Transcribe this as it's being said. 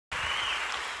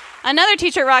Another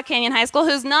teacher at Rock Canyon High School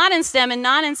who's not in STEM and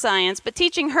not in science, but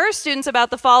teaching her students about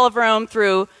the fall of Rome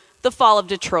through the fall of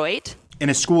Detroit.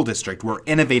 In a school district where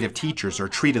innovative teachers are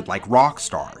treated like rock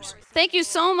stars. Thank you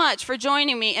so much for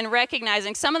joining me in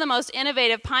recognizing some of the most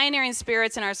innovative, pioneering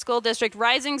spirits in our school district,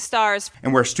 rising stars.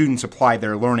 And where students apply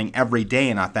their learning every day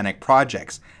in authentic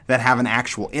projects that have an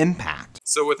actual impact.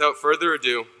 So without further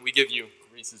ado, we give you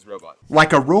Reese's Robot.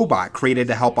 Like a robot created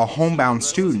to help a homebound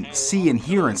student see and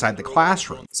hear inside the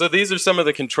classroom. So these are some of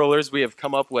the controllers we have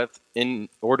come up with in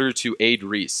order to aid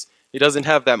Reese. He doesn't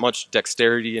have that much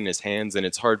dexterity in his hands, and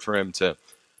it's hard for him to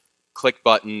click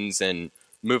buttons and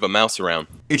move a mouse around.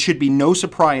 It should be no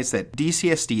surprise that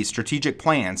DCSD's strategic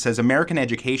plan says American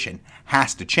education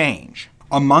has to change.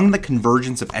 Among the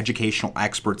convergence of educational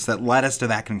experts that led us to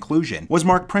that conclusion was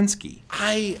Marc Prensky.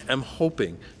 I am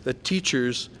hoping that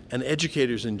teachers and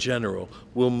educators in general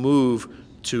will move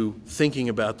to thinking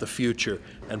about the future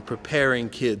and preparing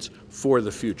kids for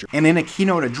the future. And in a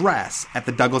keynote address at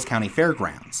the Douglas County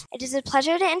Fairgrounds, it is a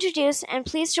pleasure to introduce and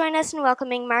please join us in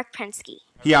welcoming Marc Prensky.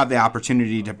 He had the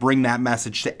opportunity to bring that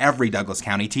message to every Douglas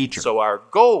County teacher. So our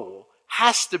goal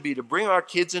has to be to bring our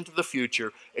kids into the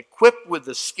future equipped with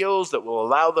the skills that will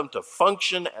allow them to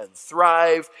function and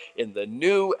thrive in the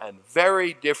new and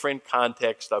very different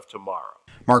context of tomorrow.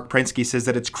 Marc Prensky says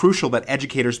that it's crucial that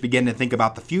educators begin to think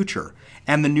about the future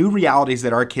and the new realities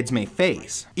that our kids may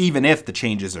face, even if the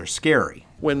changes are scary.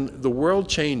 When the world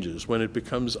changes, when it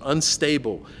becomes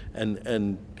unstable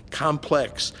and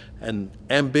complex and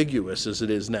ambiguous as it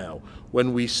is now,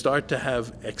 when we start to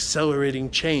have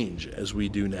accelerating change as we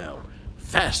do now,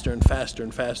 faster and faster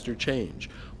and faster change,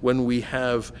 when we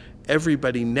have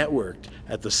everybody networked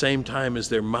at the same time as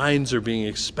their minds are being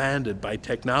expanded by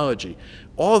technology,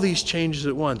 all these changes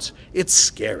at once, it's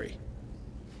scary.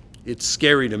 It's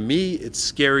scary to me, it's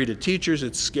scary to teachers,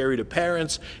 it's scary to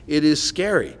parents, it is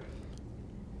scary.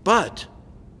 But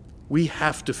we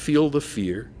have to feel the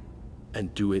fear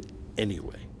and do it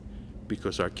anyway,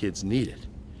 because our kids need it.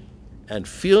 And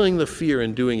feeling the fear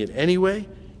and doing it anyway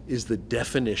is the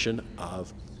definition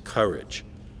of courage.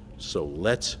 So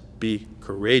let's be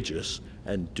courageous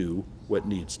and do what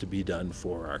needs to be done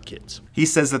for our kids. He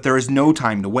says that there is no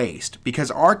time to waste because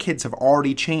our kids have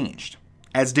already changed.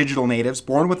 As digital natives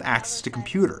born with access to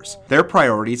computers, their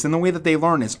priorities and the way that they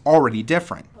learn is already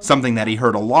different, something that he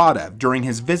heard a lot of during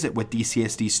his visit with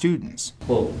DCSD students.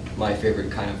 Well, my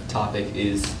favorite kind of topic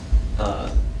is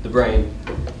the brain,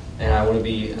 and I want to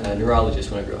be a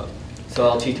neurologist when I grow up. So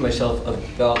I'll teach myself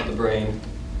about the brain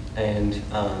and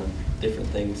different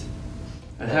things.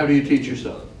 And how do you teach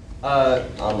yourself?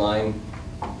 Online,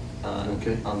 on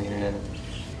the internet.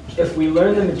 If we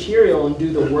learn the material and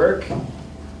do the work,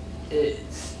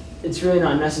 it's really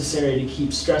not necessary to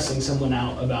keep stressing someone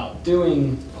out about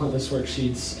doing pointless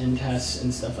worksheets and tests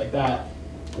and stuff like that,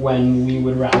 when we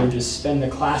would rather just spend the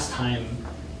class time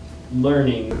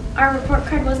learning. Our report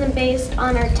card wasn't based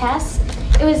on our tests.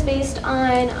 It was based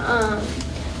on,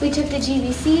 we took the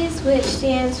GVCs, which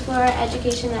stands for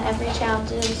Education That Every Child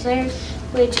Deserves,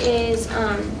 which is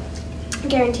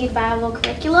Guaranteed Viable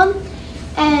Curriculum.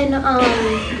 And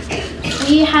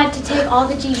we had to take all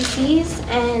the GVCs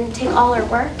and take all our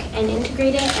work and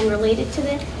integrate it and relate it to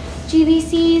the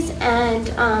GVCs, and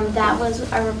that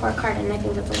was our report card, and I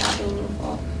think that's a lot more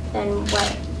meaningful than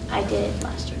what I did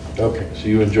last year. Okay, so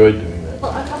you enjoyed doing that.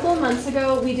 Well, a couple of months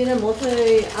ago, we did a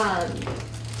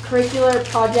curricular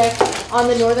project on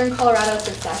the Northern Colorado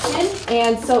secession,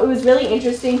 and so it was really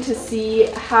interesting to see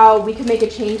how we could make a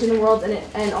change in the world,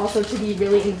 and also to be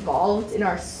really involved in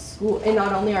our school, in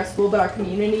not only our school but our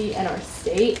community and our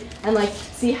state, and like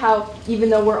see how even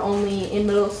though we're only in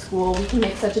middle school, we can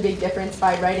make such a big difference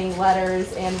by writing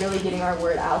letters and really getting our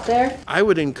word out there. I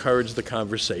would encourage the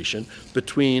conversation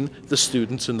between the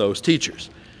students and those teachers,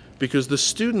 because the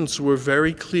students were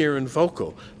very clear and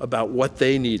vocal about what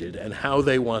they needed and how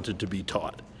they wanted to be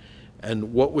taught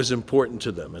and what was important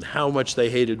to them and how much they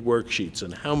hated worksheets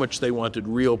and how much they wanted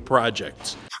real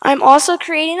projects. I'm also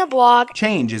creating a blog.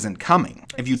 Change isn't coming.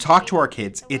 If you talk to our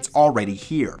kids, it's already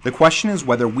here. The question is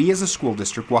whether we as a school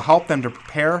district will help them to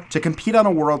prepare to compete on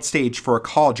a world stage for a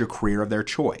college or career of their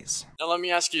choice. Now let me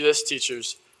ask you this,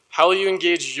 teachers. How will you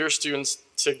engage your students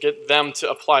to get them to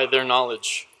apply their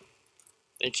knowledge?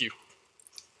 Thank you.